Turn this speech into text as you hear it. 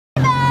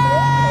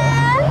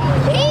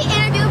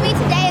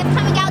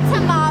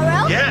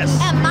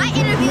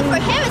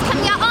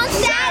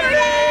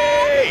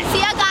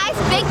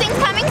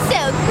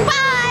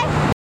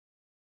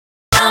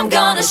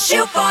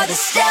Shoot for the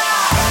stars.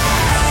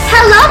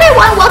 Hello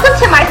everyone, welcome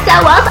to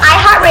Marcel Wells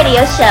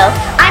iHeartRadio show.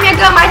 I'm your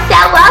girl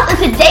Marcel Wells, and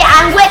today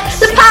I'm with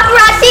the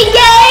Paparazzi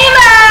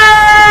Gamer!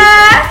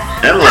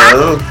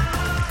 Hello.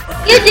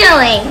 How you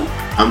doing?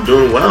 I'm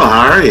doing well,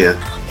 how are you?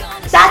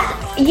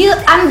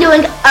 I'm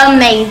doing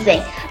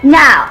amazing.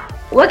 Now,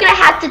 we're gonna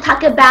have to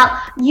talk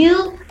about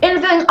you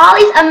interviewing all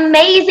these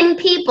amazing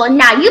people.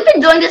 Now, you've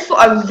been doing this for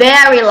a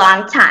very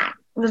long time.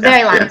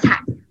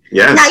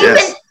 Yes, Now,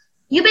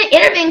 you've been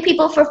interviewing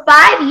people for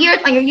 5 years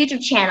on your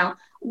YouTube channel.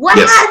 What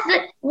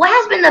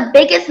has been the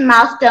biggest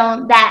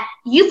milestone that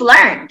you've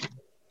learned?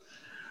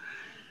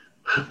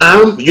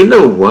 You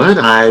know what?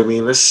 I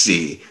mean, let's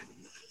see.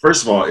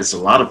 First of all, it's a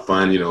lot of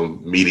fun,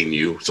 meeting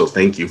you. So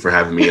thank you for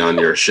having me on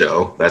your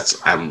show.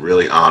 I'm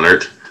really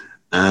honored.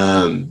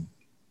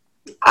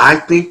 I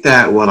think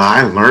that what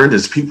I learned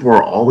is people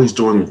are always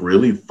doing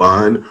really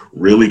fun,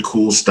 really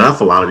cool stuff,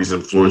 a lot of these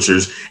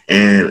influencers.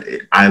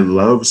 And I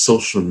love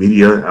social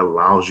media. It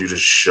allows you to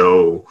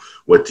show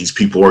what these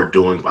people are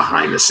doing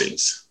behind the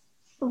scenes.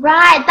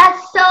 Right,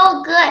 that's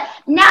so good.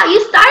 Now, you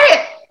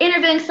started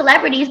interviewing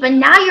celebrities, but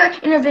now you're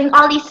interviewing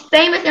all these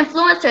famous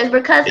influencers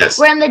because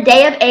we're in the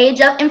day of age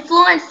of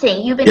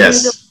influencing. You've been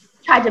interviewing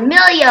Ty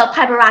D'Amelio,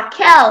 Piper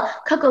Raquel,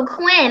 Coco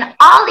Quinn,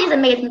 all these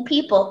amazing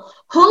people.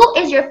 Who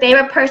is your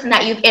favorite person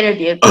that you've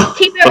interviewed?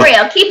 Keep it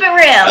real. Keep it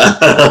real.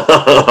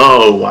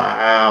 Oh,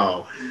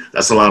 wow.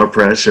 That's a lot of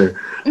pressure.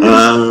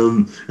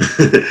 I'm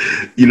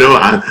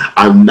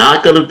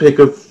not going to pick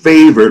a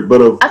favorite,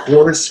 but of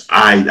course,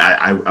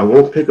 I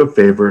won't pick a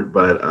favorite,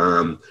 but,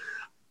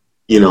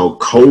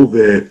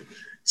 COVID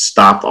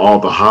stopped all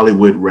the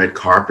Hollywood red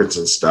carpets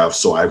and stuff.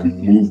 So I've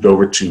moved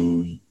over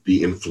to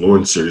the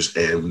influencers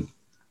and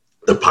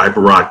the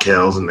Piper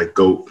Raquels and the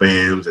Goat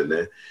Fams and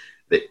the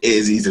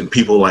Izzy's and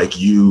people like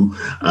you.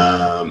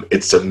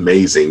 It's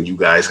amazing. You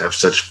guys have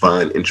such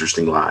fun,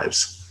 interesting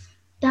lives.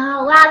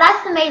 Oh, wow,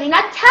 that's amazing.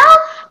 Now tell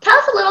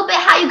us a little bit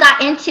how you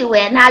got into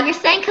it. Now, you're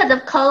saying because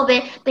of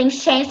COVID,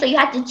 things changed, so you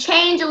had to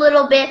change a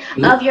little bit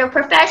of your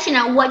profession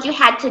and what you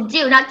had to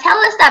do. Now, tell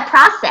us that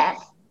process.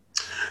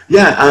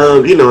 Yeah,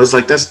 it's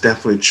like, that's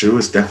definitely true.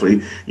 It's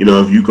definitely,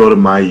 if you go to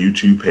my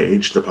YouTube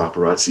page, The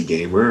Paparazzi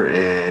Gamer,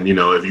 and,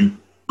 if you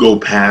go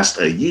past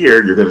a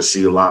year, you're going to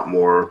see a lot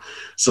more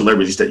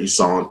celebrities that you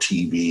saw on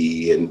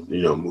TV and,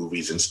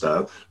 movies and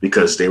stuff,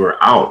 because they were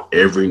out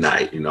every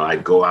night.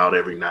 I'd go out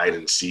every night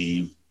and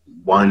see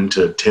 1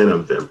 to 10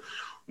 of them.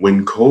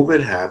 When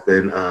COVID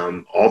happened,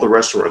 all the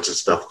restaurants and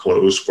stuff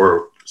closed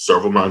for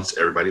several months,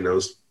 everybody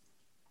knows.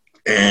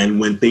 And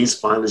when things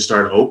finally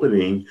started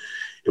opening,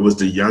 it was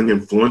the young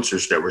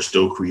influencers that were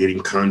still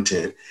creating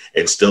content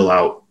and still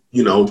out,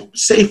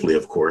 safely,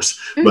 of course,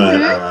 but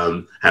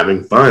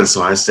having fun.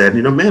 So I said,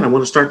 man, I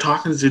want to start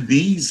talking to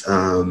these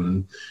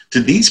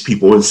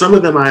people. And some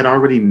of them I had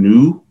already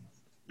knew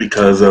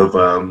because of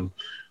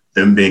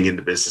them being in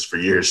the business for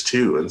years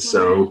too. And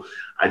so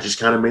I just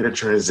kind of made a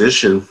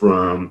transition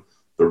from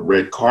the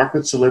red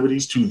carpet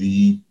celebrities to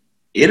the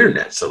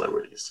internet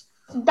celebrities.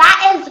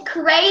 That is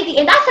crazy,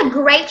 and that's a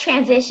great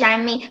transition. I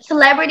mean,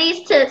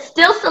 celebrities to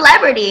still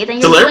celebrities, and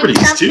you're doing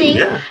something. Too,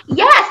 yeah.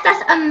 Yes,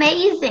 that's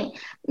amazing.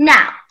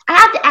 Now, I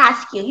have to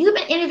ask you. You've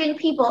been interviewing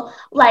people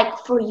like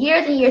for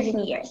years and years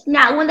and years.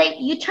 Now, when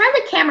you turn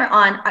the camera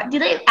on, do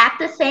they act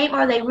the same, or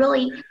are they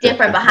really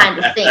different behind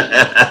the scenes?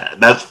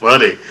 That's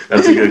funny.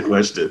 That's a good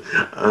question.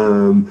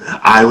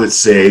 I would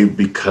say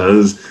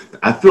because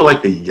I feel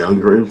like the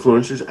younger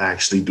influencers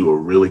actually do a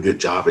really good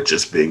job at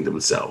just being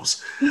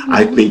themselves.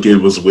 I think it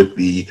was with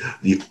the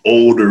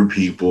older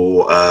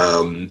people,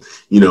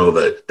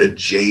 the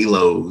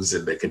J-Los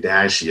and the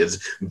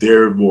Kardashians,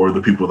 they're more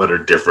the people that are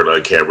different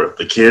on camera.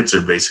 The kids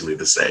are basically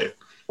the same.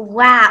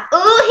 Wow.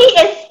 Ooh, he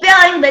is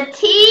spilling the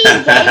tea,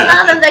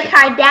 J-Lo and the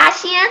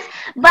Kardashians.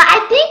 But I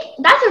think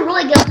that's a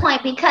really good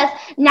point, because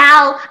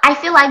now I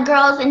feel like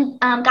girls and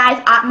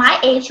guys at my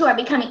age who are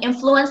becoming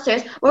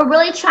influencers, we're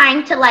really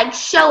trying to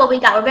show what we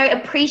got. We're very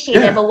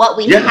appreciative of what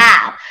we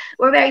have.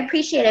 We're very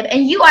appreciative,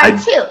 and you are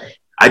too.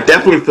 I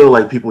definitely feel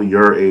like people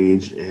your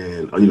age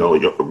and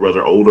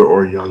whether older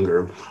or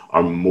younger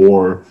are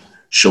more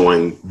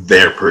showing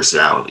their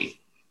personality.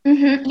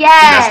 Yes. And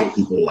that's what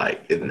people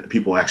like, and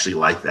people actually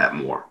like that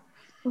more.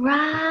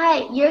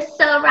 Right, you're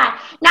so right.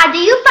 Now, do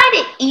you find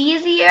it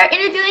easier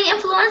interviewing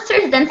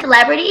influencers than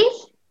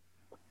celebrities?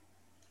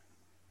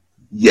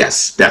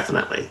 Yes,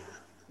 definitely.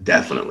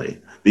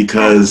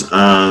 Because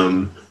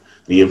the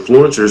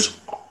influencers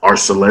are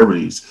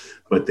celebrities,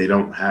 but they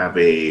don't have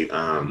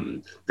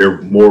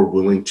they're more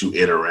willing to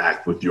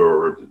interact with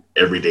your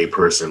everyday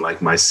person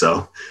like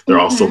myself. They're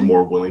also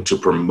more willing to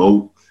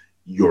promote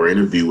your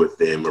interview with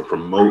them or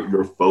promote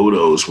your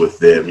photos with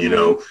them.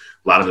 A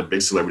lot of the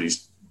big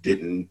celebrities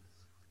didn't,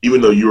 even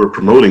though you were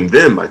promoting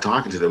them by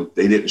talking to them,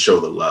 they didn't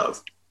show the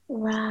love.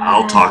 Right.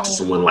 I'll talk to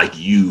someone like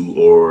you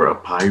or a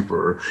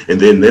Piper, and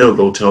then they'll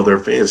go tell their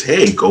fans,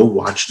 hey, go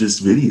watch this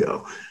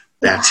video.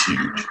 That's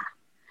huge.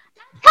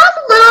 Tell us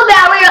a little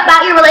bit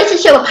about your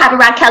relationship with Piper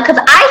Raquel, because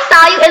I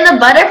saw you in the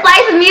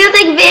Butterflies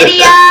music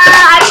video.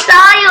 I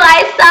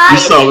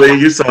saw you.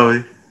 You saw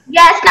me.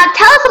 Yes. Now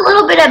tell us a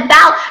little bit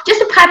about just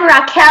the Piper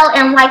Raquel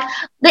and like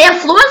the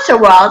influencer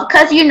world,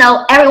 because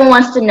everyone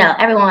wants to know.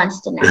 Everyone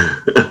wants to know.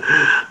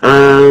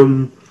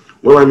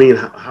 Well, I mean,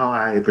 how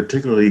I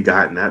particularly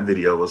got in that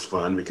video was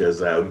fun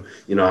because, I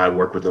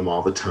work with them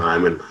all the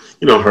time, and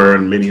her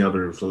and many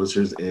other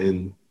influencers,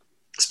 and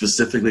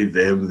specifically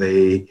them,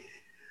 they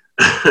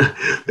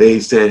they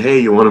said, "Hey,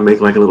 you want to make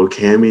like a little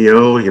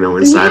cameo,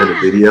 inside of the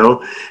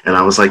video?" And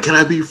I was like, "Can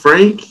I be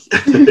Frank?"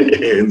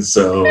 And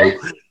so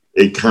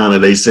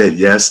they said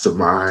yes to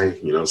my,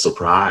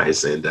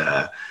 surprise, and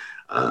I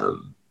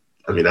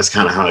mean, that's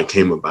kind of how it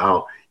came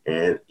about.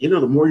 And,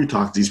 the more you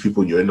talk to these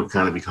people, you end up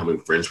kind of becoming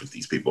friends with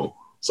these people.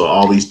 So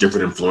all these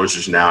different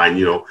influencers now, and,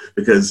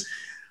 because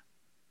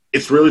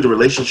it's really, the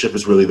relationship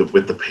is really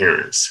with the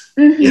parents,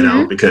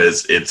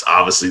 because it's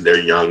obviously they're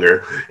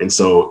younger. And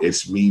so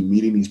it's me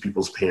meeting these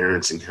people's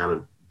parents and kind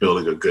of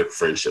building a good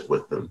friendship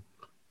with them.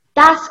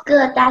 That's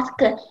good. That's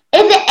good. Is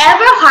it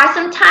ever hard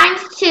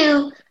sometimes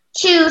to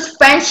choose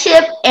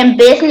friendship and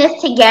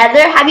business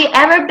together? Have you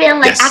ever been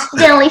like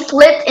accidentally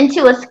slipped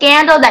into a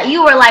scandal that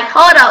you were like,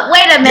 hold up,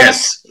 wait a minute.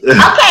 Yes.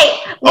 Okay.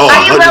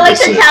 Are you 100%. Willing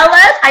to tell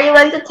us? Are you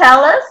willing to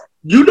tell us?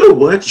 You know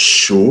what?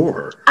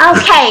 Sure.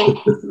 Okay.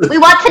 We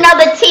want to know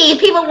the tea.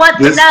 People want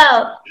to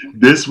know.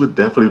 This would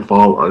definitely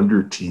fall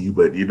under tea,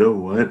 but you know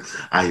what?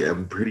 I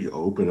am pretty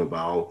open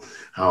about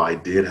how I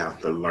did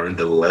have to learn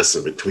the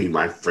lesson between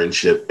my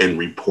friendship and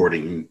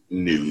reporting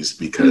news,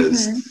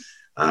 because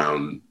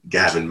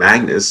Gavin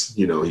Magnus,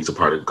 he's a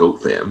part of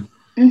Goat Fam.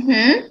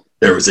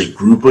 There was a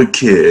group of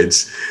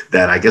kids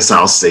that, I guess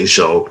I'll say,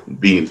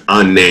 being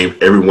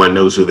unnamed, everyone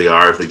knows who they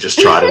are if they just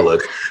try to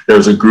look. There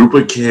was a group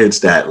of kids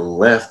that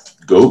left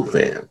Goat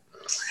Fam.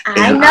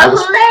 I know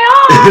who they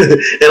are.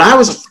 And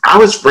I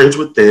was friends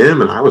with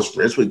them, and I was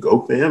friends with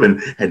Goat Fam,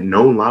 and had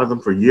known a lot of them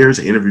for years,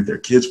 interviewed their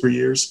kids for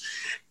years.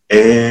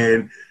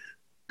 And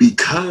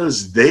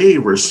because they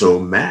were so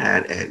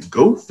mad at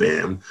Goat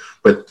Fam,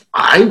 but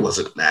I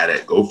wasn't mad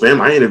at Goat Fam.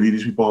 I interview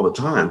these people all the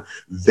time.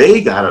 They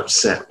got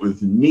upset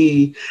with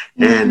me,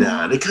 and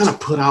they kind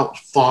of put out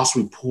false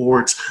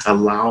reports,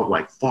 allowed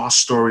like false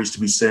stories to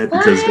be said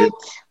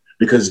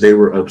because they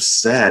were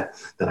upset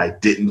that I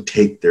didn't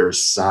take their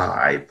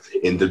side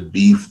in the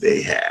beef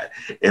they had.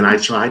 And I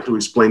tried to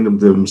explain to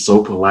them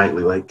so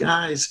politely, like,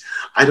 guys,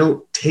 I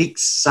don't take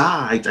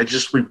sides. I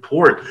just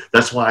report.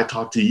 That's why I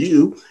talk to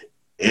you.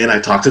 And I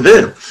talked to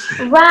them.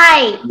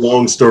 Right.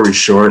 Long story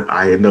short,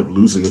 I ended up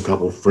losing a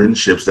couple of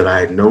friendships that I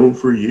had known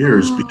for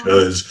years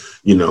because,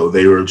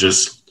 they were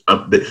just,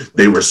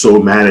 they were so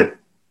mad at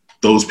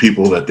those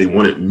people that they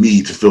wanted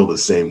me to feel the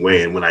same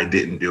way. And when I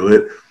didn't do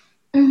it,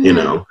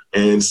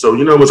 and so,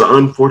 it was an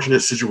unfortunate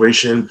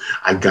situation.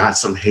 I got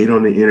some hate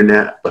on the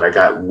internet, but I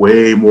got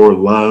way more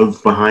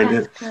love behind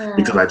it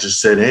because I just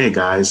said, hey,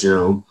 guys,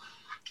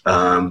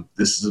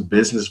 this is a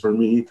business for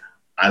me.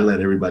 I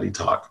let everybody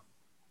talk.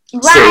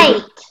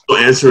 Right. So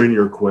answering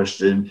your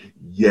question,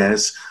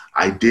 yes,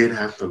 I did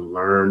have to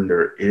learn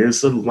there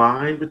is a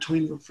line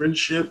between the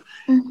friendship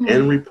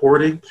and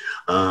reporting.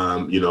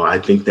 I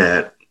think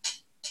that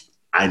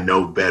I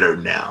know better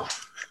now.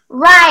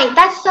 Right,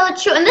 that's so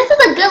true. And this is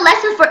a good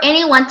lesson for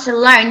anyone to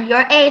learn,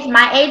 your age,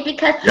 my age,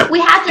 because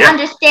we have to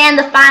understand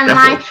the fine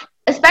line.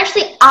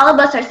 Especially all of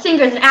us are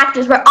singers and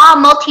actors. We're all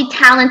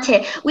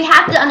multi-talented. We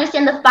have to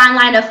understand the fine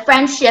line of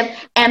friendship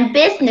and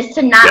business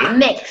to not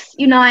mix.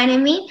 You know what I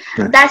mean?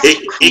 That's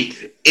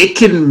it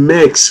can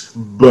mix,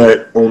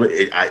 but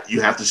you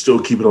have to still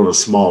keep it on a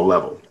small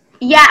level.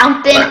 Yeah,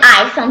 on thin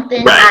ice,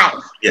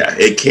 ice. Yeah,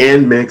 it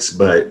can mix,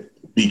 but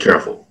be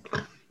careful.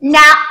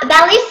 Now,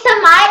 that leads to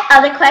my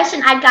other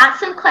question. I got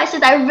some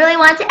questions I really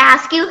want to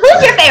ask you.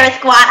 Who's your favorite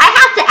squad? I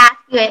have to ask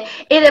you it.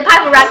 Is it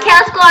Piper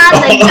Raquel squad,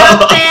 the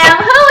Goat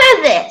Fam? Who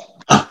is it?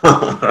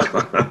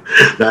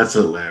 That's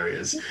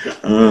hilarious.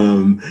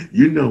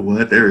 You know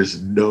what? There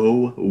is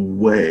no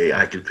way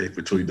I can pick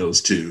between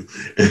those two.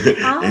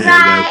 All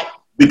right.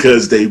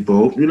 Because they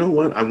both, you know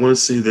what? I want to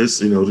say this,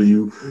 to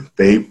you.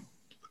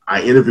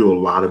 I interview a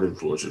lot of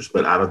influencers,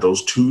 but out of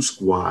those two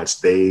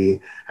squads, they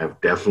have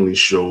definitely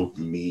showed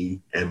me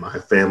and my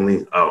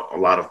family a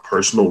lot of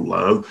personal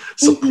love,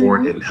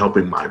 support, and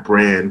helping my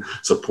brand,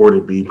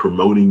 supporting me,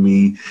 promoting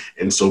me.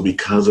 And so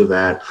because of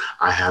that,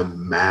 I have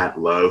mad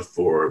love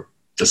for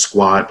the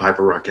squad,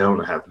 Piper Raquel,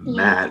 and I have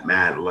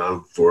mad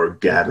love for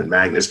Gavin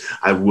Magnus.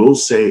 I will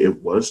say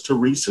it was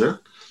Teresa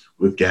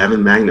with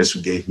Gavin Magnus who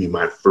gave me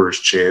my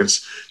first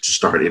chance to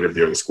start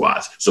interviewing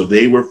squads. So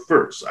they were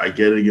first. I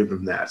get to give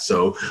them that.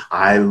 So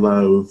I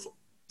love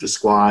the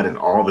squad and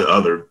all the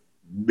other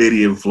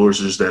many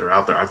influencers that are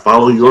out there. I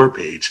follow your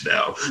page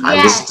now. Yes.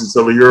 I listen to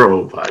some of your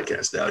old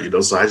podcasts now,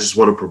 so I just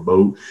want to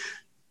promote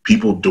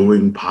people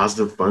doing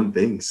positive, fun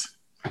things.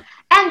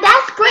 And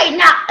that's great.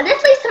 Now,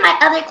 this leads to my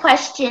other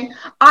question.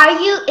 Are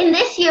you, in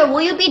this year,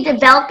 will you be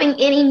developing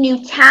any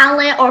new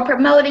talent or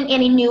promoting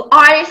any new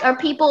artists or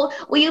people?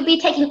 Will you be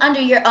taking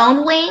under your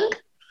own wing?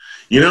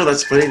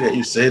 That's funny that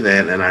you say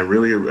that, and I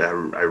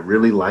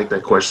really like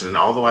that question. And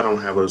although I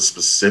don't have a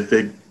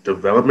specific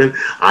development,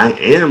 I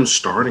am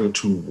starting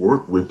to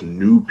work with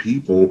new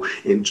people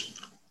and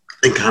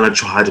and kind of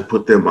try to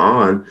put them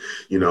on,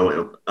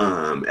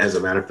 as a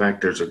matter of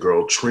fact, there's a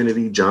girl,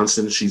 Trinity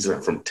Johnson. She's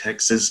from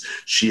Texas.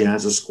 She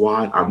has a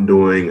squad. I'm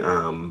doing,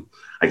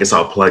 I guess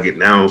I'll plug it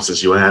now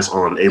since you asked.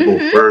 On April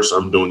 1st,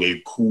 I'm doing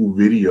a cool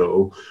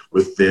video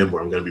with them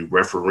where I'm going to be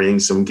refereeing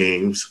some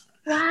games.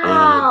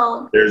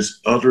 Wow.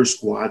 There's other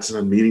squads, and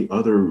I'm meeting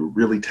other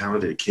really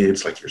talented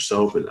kids like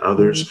yourself and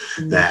others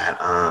that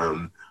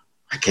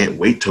I can't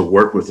wait to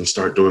work with and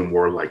start doing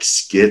more like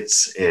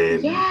skits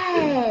and,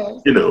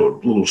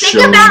 little shows.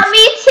 Think about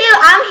me too.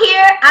 I'm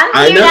here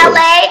in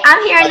LA.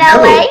 I'm here in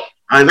LA.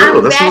 I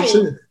know. That's what I'm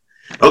saying.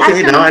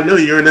 Okay, now I know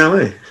you're in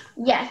LA.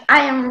 Yes,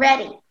 I am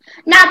ready.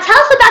 Now tell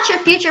us about your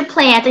future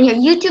plans and your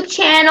YouTube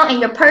channel and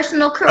your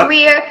personal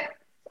career.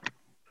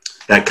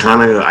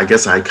 I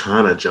guess I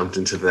kind of jumped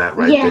into that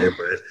there.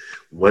 But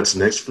what's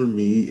next for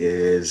me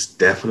is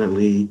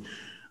definitely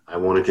I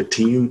want to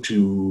continue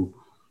to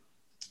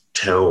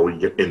tell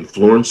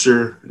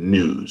influencer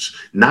news,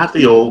 not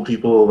the old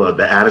people,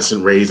 the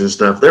Addison Rays and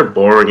stuff. They're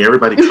boring.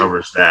 Everybody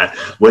covers that.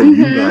 What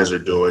you guys are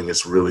doing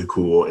is really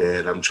cool,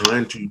 and I'm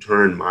trying to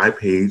turn my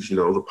page,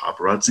 the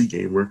Paparazzi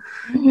Gamer,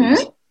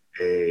 into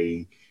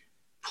a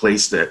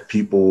place that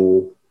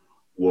people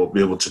will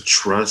be able to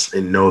trust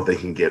and know they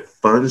can get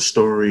fun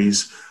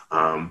stories,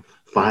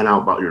 find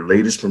out about your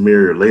latest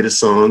premiere, your latest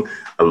song,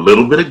 a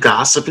little bit of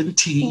gossip and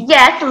tea.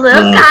 Yes, a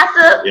little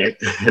gossip. Yeah,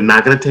 I'm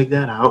not going to take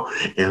that out.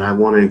 And I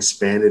want to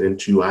expand it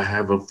into, I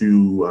have a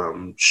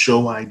few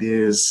show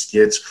ideas,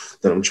 skits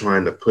that I'm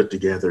trying to put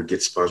together,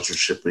 get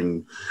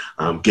sponsorshipping,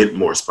 get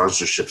more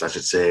sponsorships, I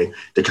should say,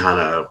 to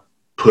kind of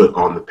put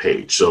on the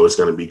page. So it's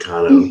going to be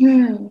kind of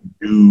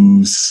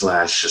news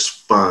 /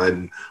 just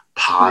fun,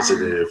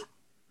 positive,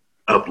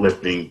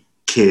 uplifting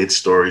kid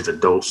stories,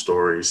 adult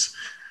stories.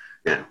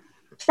 Yeah.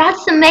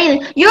 That's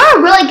amazing. You're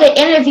a really good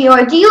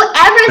interviewer. Do you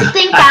ever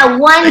think that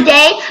one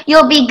day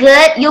you'll be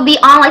good? You'll be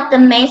on like the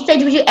main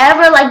stage? Would you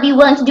ever be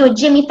willing to do a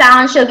Jimmy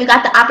Fallon show if you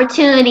got the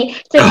opportunity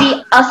to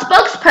be a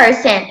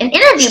spokesperson and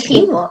interview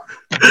people?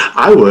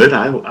 I would.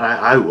 I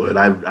would.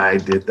 I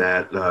did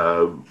that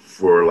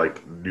for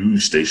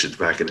news stations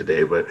back in the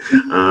day. But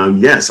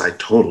yes, I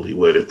totally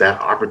would. If that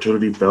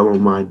opportunity fell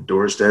on my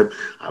doorstep,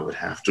 I would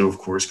have to, of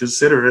course,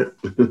 consider it.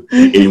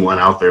 Anyone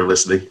out there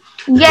listening?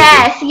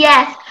 Yes.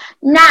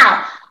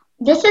 Now,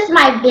 this is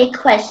my big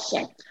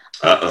question.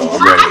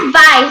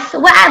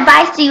 What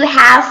advice do you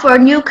have for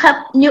new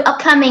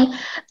upcoming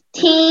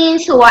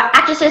teens who are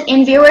actresses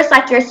and viewers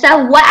like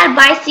yourself? What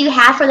advice do you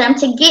have for them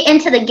to get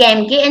into the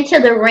game, get into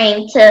the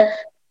ring, to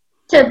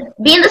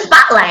be in the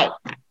spotlight?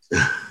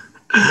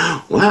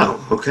 Wow.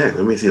 Okay.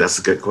 Let me see. That's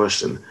a good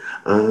question.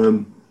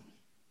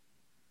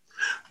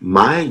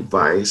 My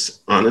advice,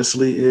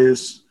 honestly,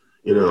 is,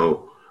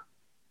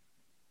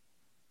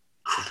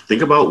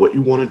 think about what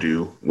you want to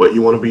do, what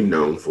you want to be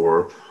known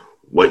for,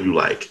 what you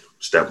like.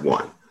 Step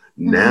one.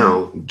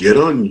 Now get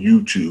on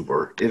YouTube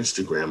or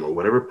Instagram or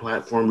whatever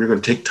platform you're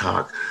going to,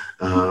 TikTok,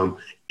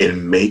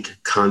 and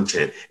make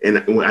content. And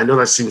I know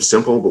that seems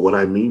simple, but what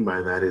I mean by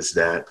that is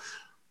that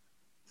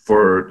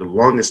for the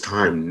longest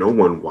time, no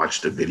one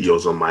watched the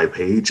videos on my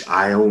page.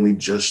 I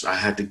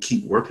had to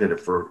keep working at it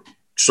for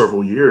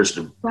several years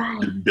to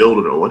build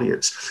an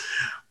audience.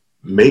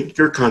 Make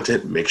your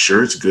content, make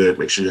sure it's good,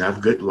 make sure you have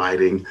good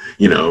lighting,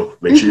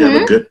 make sure you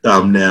have a good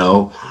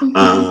thumbnail,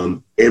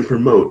 and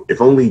promote.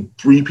 If only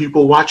 3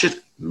 people watch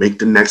it, make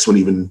the next one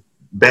even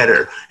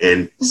better.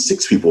 And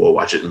 6 people will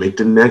watch it, make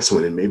the next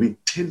one, and maybe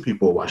 10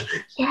 people will watch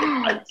it.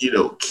 Yeah.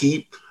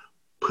 Keep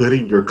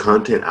putting your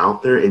content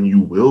out there and you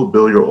will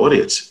build your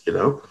audience,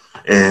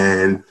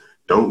 and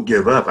don't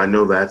give up. I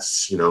know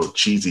that's,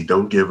 cheesy,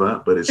 don't give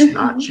up, but it's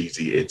not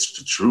cheesy. It's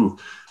the truth.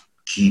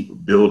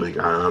 Keep building.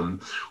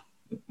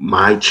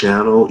 My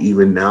channel,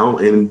 even now,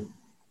 and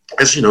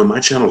as you know, my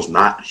channel is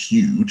not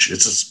huge.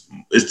 It's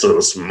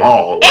a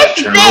small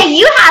channel. Big.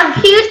 You have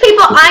huge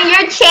people on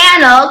your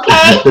channel,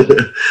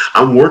 okay?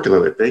 I'm working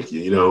on it. Thank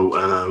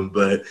you.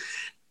 But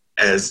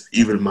as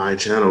even my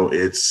channel,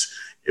 it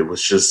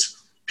was just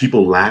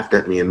people laughed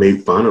at me and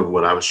made fun of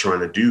what I was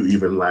trying to do.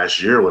 Even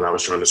last year when I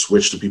was trying to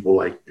switch to people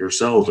like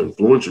yourselves,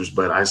 influencers,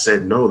 but I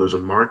said no. There's a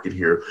market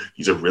here.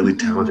 These are really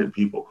talented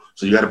people.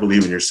 So you got to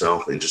believe in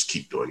yourself and just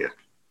keep doing it.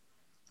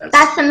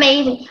 That's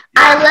amazing.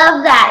 I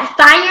love that.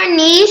 Find your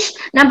niche.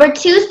 Number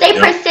 2, stay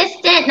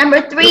persistent.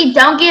 Number 3,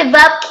 don't give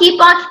up.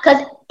 Keep on,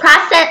 because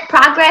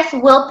progress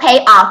will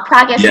pay off.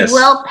 Progress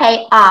will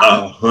pay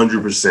off.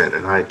 100%.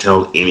 And I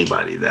tell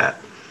anybody that.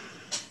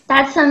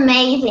 That's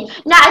amazing.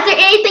 Now, is there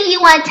anything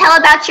you want to tell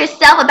about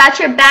yourself, about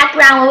your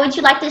background? What would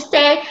you like to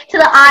say to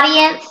the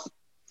audience?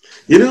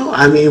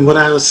 What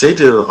I would say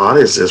to the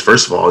audience is,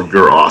 first of all,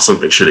 you're awesome.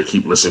 Make sure to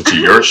keep listening to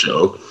your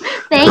show.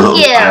 Thank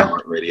you.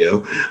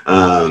 Radio.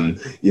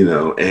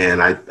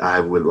 And I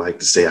would like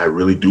to say I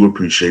really do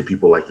appreciate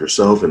people like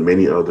yourself and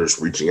many others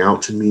reaching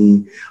out to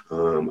me.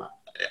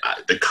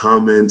 The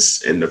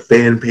comments and the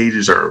fan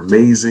pages are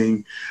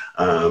amazing.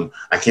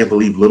 I can't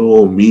believe little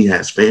old me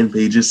has fan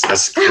pages.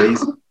 That's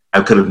crazy. I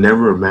could have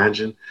never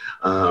imagined.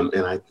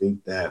 And I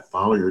think that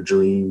follow your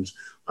dreams,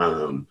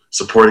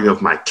 supporting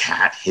of my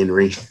cat,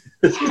 Henry.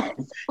 Yes.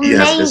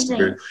 Yes,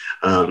 Amazing.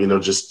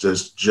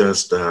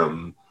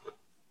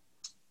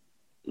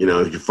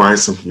 If you find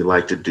something you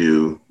like to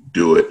do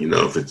it.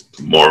 If it's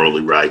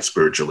morally right,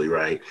 spiritually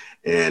right,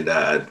 and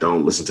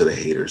don't listen to the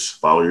haters.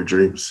 Follow your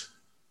dreams.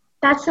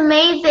 That's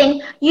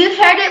amazing. You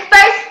heard it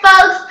first,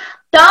 folks.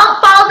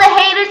 Don't follow the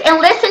haters and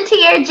listen to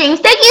your dreams.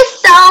 Thank you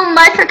so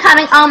much for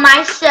coming on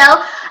my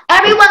show.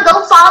 Everyone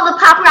go follow the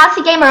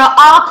Paparazzi Gamer on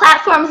all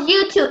platforms,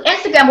 YouTube,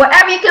 Instagram,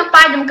 wherever you can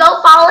find him.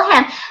 Go follow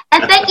him.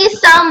 And thank you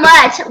so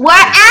much. We're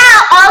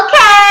out,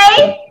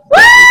 okay?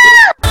 Woo!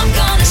 I'm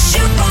gonna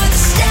shoot for the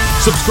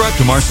stars. Subscribe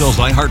to Marcel's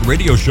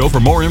iHeartRadio show for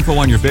more info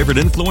on your favorite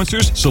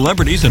influencers,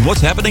 celebrities, and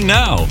what's happening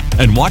now.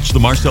 And watch the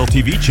Marcel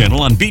TV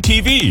channel on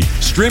VTV.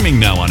 Streaming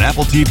now on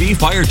Apple TV,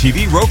 Fire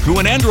TV, Roku,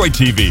 and Android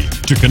TV.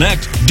 To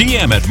connect,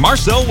 DM at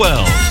Marcel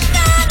Wells.